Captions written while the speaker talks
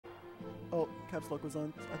caps lock was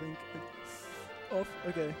on, I think. Off.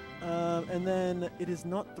 Okay. And then it is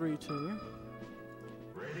not 3-2.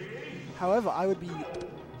 However, I would be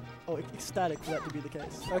ecstatic for that to be the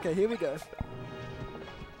case. Okay, here we go.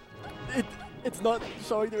 It's not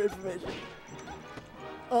showing the information.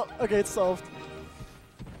 Oh, okay, it's solved.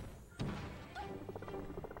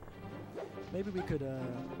 Maybe we could,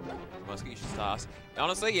 Muskie, you should start.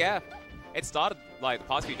 Honestly, yeah. It started, like, the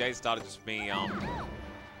past few days started just me,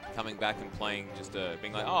 coming back and playing, just,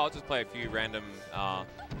 being like, oh, I'll just play a few random,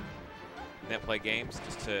 net play games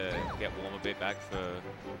just to get warm a bit back for...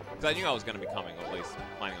 Because I knew I was going to be coming, or at least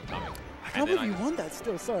planning on coming. I can't believe you won that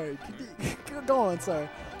still, sorry. Go on, sorry.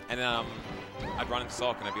 And then, I'd run into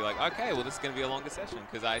SOC and I'd be like, okay, well, this is going to be a longer session,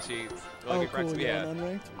 because I actually, it's really good practice. Cool,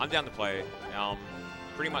 Yeah, I'm down to play.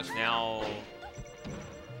 Pretty much now,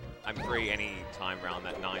 I'm free any time around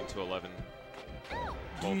that 9 to 11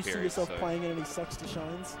 Do you see yourself so playing in any Sucks to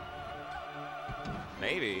Shines?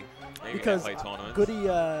 Maybe because play tournaments. Goody,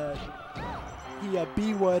 he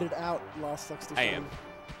B-worded out last Sucks to Shine.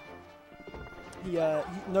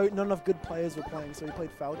 Not enough good players were playing, so he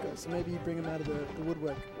played Falco. So maybe you bring him out of the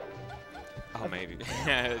woodwork. Oh, maybe.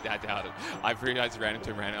 I doubt it. I just ran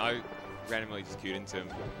into him. I randomly just queued into him.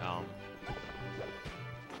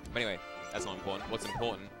 But anyway, that's not important. What's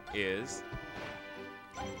important is...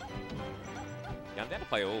 Yeah, I'm down to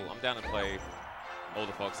play all. I'm down to play all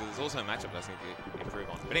the Foxes. There's also a matchup that I need to improve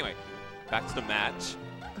on. But anyway, back to the match.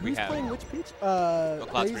 Who's playing which peach?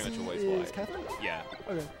 McCloud's pretty much always white. Katherine? Yeah.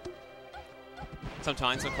 Okay.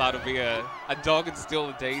 Sometimes McCloud will be a dog and steal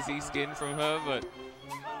a Daisy skin from her, but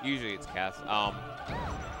usually it's Kath.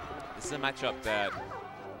 This is a matchup that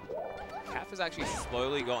Kath has actually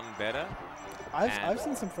slowly gotten better. I've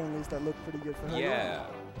seen some friendlies that look pretty good for her. Yeah.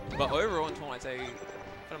 But overall in tournament, I'd say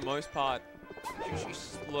for the most part, she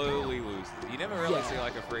slowly loses. You never really see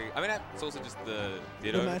like a free... I mean, that's also just the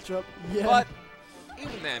ditto. The matchup, yeah. But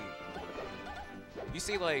even then, you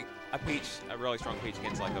see like a really strong Peach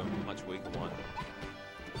against like a much weaker one.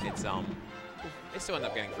 It's they still end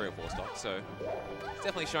up getting 3 or 4 stocks, so it's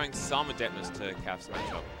definitely showing some adeptness to Kath's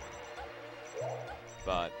matchup.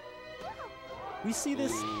 But we see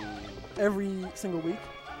this every single week,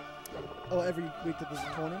 or every week that there's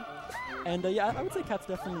a tournament. And yeah, I would say Kath's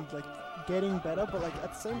definitely like getting better, but like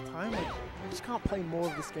at the same time, like you just can't play more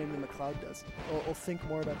of this game than McCloud does, or think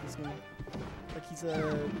more about this game. Like he's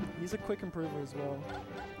a quick improver as well.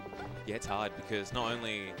 Yeah, it's hard because not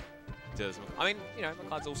only does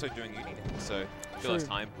McCloud's also doing uni now, so still has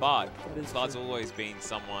time. But McCloud's always been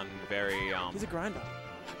someone very he's a grinder.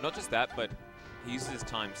 Not just that, but he uses his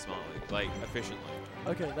time smartly, like efficiently.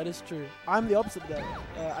 Okay, that is true. I'm the opposite of that.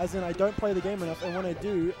 As in, I don't play the game enough, and when I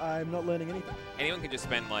do, I'm not learning anything. Anyone can just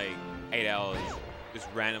spend like 8 hours just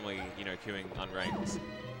randomly, queuing unranked,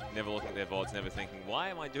 never looking at their VODs, never thinking, why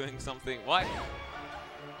am I doing something? What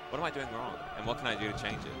am I doing wrong? And what can I do to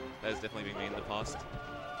change it? That has definitely been me in the past.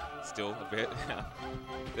 Still a bit.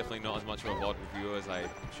 Definitely not as much of a VOD reviewer as I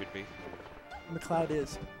should be. McCloud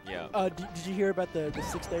is. Yeah. Did you hear about the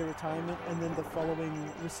 6-day retirement and then the following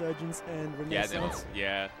resurgence and renaissance?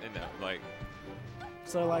 Yeah,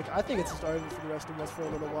 So like, I think it's just over for the rest of us for a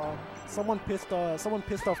little while. Someone pissed off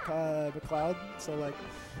McCloud. So like,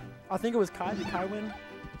 I think it was Kai. Did Kai win?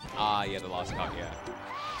 Yeah, the last cut. Yeah.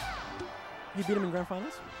 You beat him in grand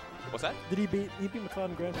finals? What's that? Did he beat McCloud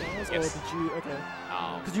in grand finals? Yes. Or did you? Okay.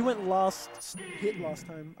 Because you went last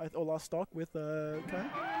time, or last stock with Kai?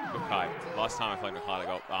 With Kai. Last time I played McCloud, I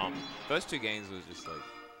got first 2 games was just like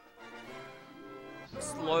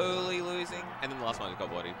slowly losing, and then the last one I just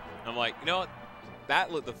got bodied. And I'm like, you know what?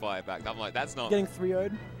 That lit the fire back. I'm like, that's not getting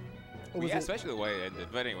 3-0'd. Yeah, especially the way it ended.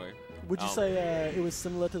 But anyway. Would you say it was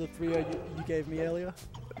similar to the 3-0 you gave me earlier?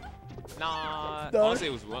 Nah, no? Honestly,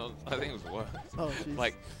 it was worse. I think it was worse. Oh, jeez.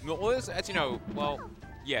 Like, well,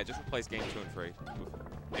 yeah, just replace game 2 and 3.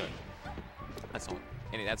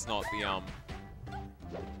 Anyway, that's not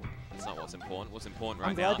what's important. What's important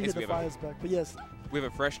right now is we have back, but yes. We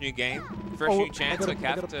have a fresh new game, new chance for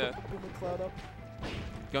Kath to McCloud up.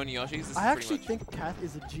 Go into Yoshi's. I actually think Kath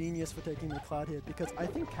is a genius for taking McCloud here because I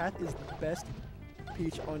think Kath is the best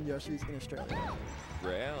Peach on Yoshi's in Australia.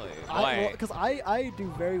 Really? Why? Because I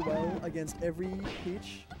do very well against every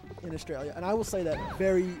Peach in Australia, and I will say that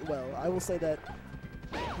very well. I will say that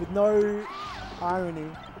with no irony.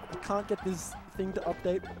 I can't get this thing to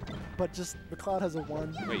update, but just McCloud has a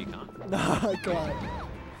 1. Wait, you can't? No, I can't.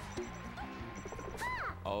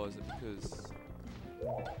 Oh, is it because...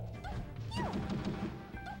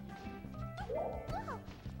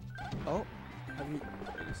 Oh, have you...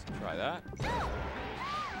 Let me just try that.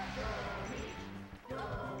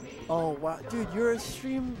 Oh wow, dude, you're a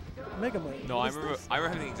stream Mega Man. No, What I is remember. this? I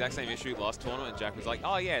remember having the exact same issue last tournament. And Jack was like,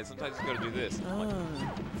 "Oh yeah, sometimes you got to do this." I'm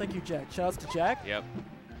like, Thank you, Jack. Shouts to Jack. yep.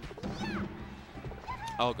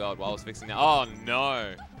 Oh god, while I was fixing that. Oh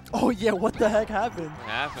no. Oh yeah, what the heck happened? What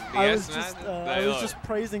happened? The I S was smash. just, I was just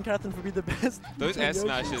praising Katherine for being the best. Those Yoshis. S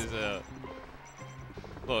smashes.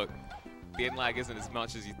 Look, the end lag isn't as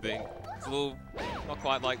much as you think. It's a little, not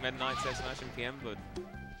quite like Meta Knight's S smash in PM, but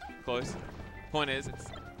close. Point is,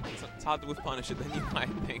 it's hard to whiff punish it than you might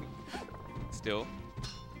think. Still,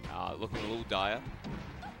 looking a little dire.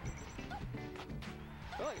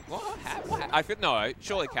 I feel like, what? I feel no.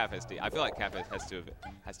 Surely Kath SD. I feel like Kath has to have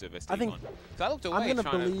SD I think one. Because I looked away. I'm gonna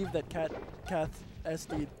believe that Kath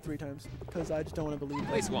SD'd 3 times because I just don't want to believe At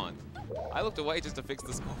that. least one. I looked away just to fix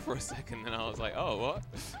the score for a second, and I was like, oh, what?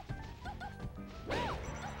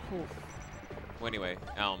 Cool. Well, anyway,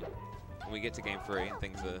 when we get to game 3 and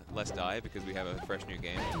things are less dire because we have a fresh new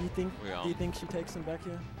game. Do you think she takes him back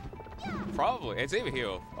here? Probably. It's either here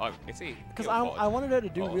or it's either. Because I wanted her to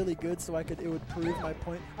do really good so it would prove my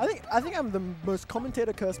point. I think I'm the most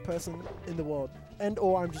commentator cursed person in the world, and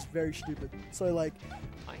or I'm just very stupid. So like,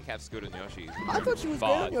 I think Kath's good on Yoshi's. I thought she was good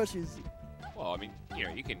on Yoshi's. Well, I mean,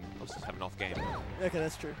 you can also just have an off game. Okay,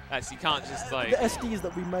 that's true. You can't just like. The SDs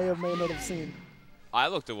that we may or may not have seen. I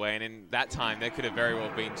looked away, and in that time, there could have very well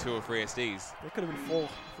been 2 or 3 SDs. There could have been 4,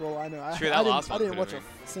 for all I know. Last I one didn't watch could a have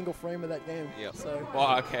single frame of that game. Yep. So.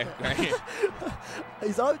 Well, okay, great.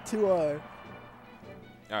 He's up 2-0.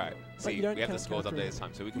 All right. See, you we don't have the count scores up there Katherine. this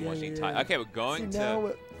time, so we can Yeah, watch the yeah, entire. yeah. Okay, we're going See, to.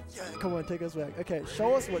 now yeah, come on, take us back. Okay,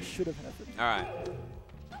 show us what should have happened. All right.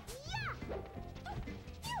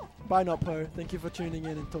 Bye, not Po. Thank you for tuning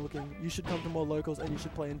in and talking. You should come to more locals and you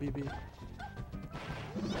should play in BB.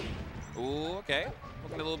 Ooh, okay.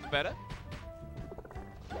 Looking a little bit better.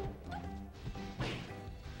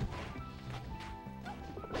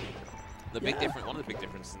 One of the big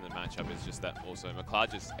differences in the matchup is just that also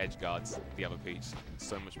McCloud just edge guards the other Peach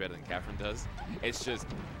so much better than Katherine does. It's just,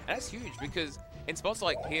 and that's huge because in spots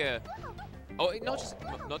like here, not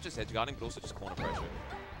just edge guarding, but also just corner pressure.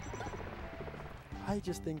 I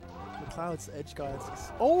just think McCloud's edge guards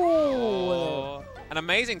is... Oh! An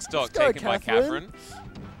amazing stock Let's go, taken by Katherine.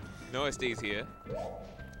 No SDs here.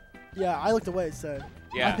 Yeah, I looked away, so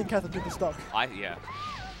yeah. I think Katherine took the stock. Yeah.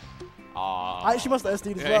 She must have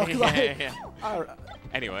SD'd as well.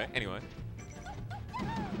 Anyway.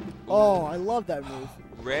 Oh, I love that move.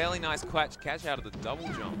 Really nice catch out of the double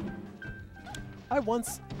jump. I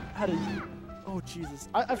once had a... Oh, Jesus.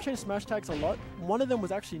 I've changed smash tags a lot. One of them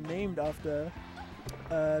was actually named after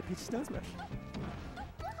Peach's Stone Smash.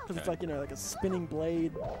 Because it's like, like a spinning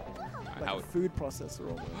blade, like a food processor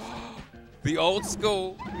almost. The old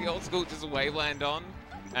school just waveland on.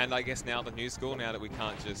 And I guess now the new school, now that we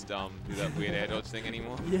can't just do that weird air dodge thing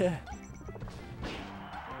anymore. Yeah.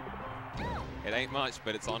 It ain't much,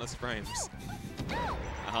 but it's honest frames.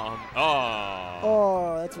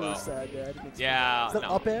 Oh, that's really sad. Yeah. I didn't expect yeah. Is that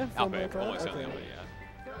up air? Up air. Almost certainly up air, yeah.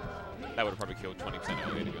 That would have probably killed 20%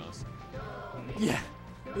 earlier, to be honest. Yeah.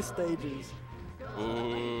 This stage is...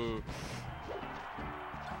 Ooh.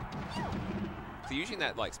 So usually in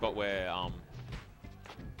that spot where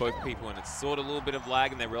both people and it's sort of a little bit of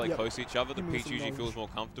lag and they're really close to each other, the Peach usually feels more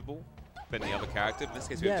comfortable than the other character. In this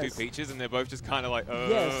case, we have 2 Peaches and they're both just kind of like,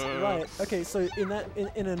 Yes, right. Okay, so in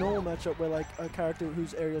a normal matchup where a character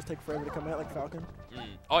whose aerials take forever to come out, like Falcon.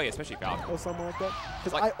 Oh yeah, especially Falcon. Or something like that.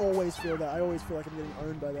 Because I always feel that. I always feel like I'm getting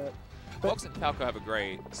owned by that. Fox and Falco have a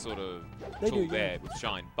great sort of tool there with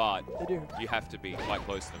Shine, but you have to be quite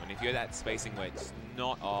close to them. And if you're that spacing where it's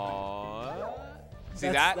not... See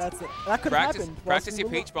that? That could have happened. Practice your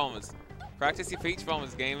Peach Bombers. Practice your Peach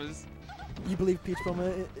Bombers, gamers. You believe Peach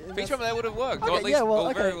Bomber? Peach Bomber, that would have worked. Okay, or at least, yeah, well,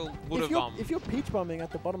 okay. If you're Peach Bombing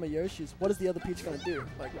at the bottom of Yoshi's, what is the other Peach going to do?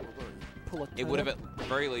 Like, pull a It would have at the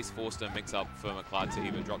very least forced a mix-up for McCloud to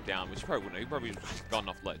even drop down, which he probably wouldn't have. He probably would have just gone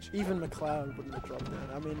off ledge. Even McCloud wouldn't have dropped down.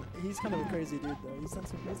 I mean, he's kind of a crazy dude, though. He's done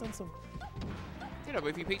some... But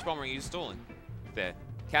if you're Peach Bombering, you're just stalling. There.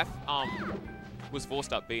 Kath was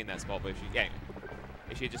forced up B in that spot, but if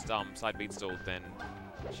she had just side beat stalled, then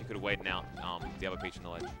she could have waited out the other Peach on the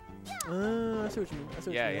ledge. I see what you mean. I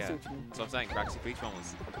see what you mean. So I'm saying practice your Peach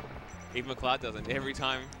Bombers. Even McCloud doesn't. Every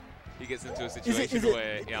time he gets into a situation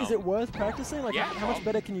where... Is it worth practicing? Like, how much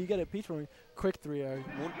better can you get at Peach Bombing? Quick 3-0.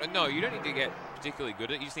 Well, no, you don't need to get particularly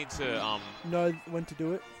good at it. You just need to... know when to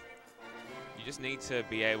do it? You just need to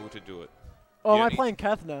be able to do it. Oh, am I playing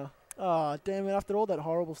Kath now? Oh, damn it. After all that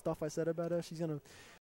horrible stuff I said about her, she's going to...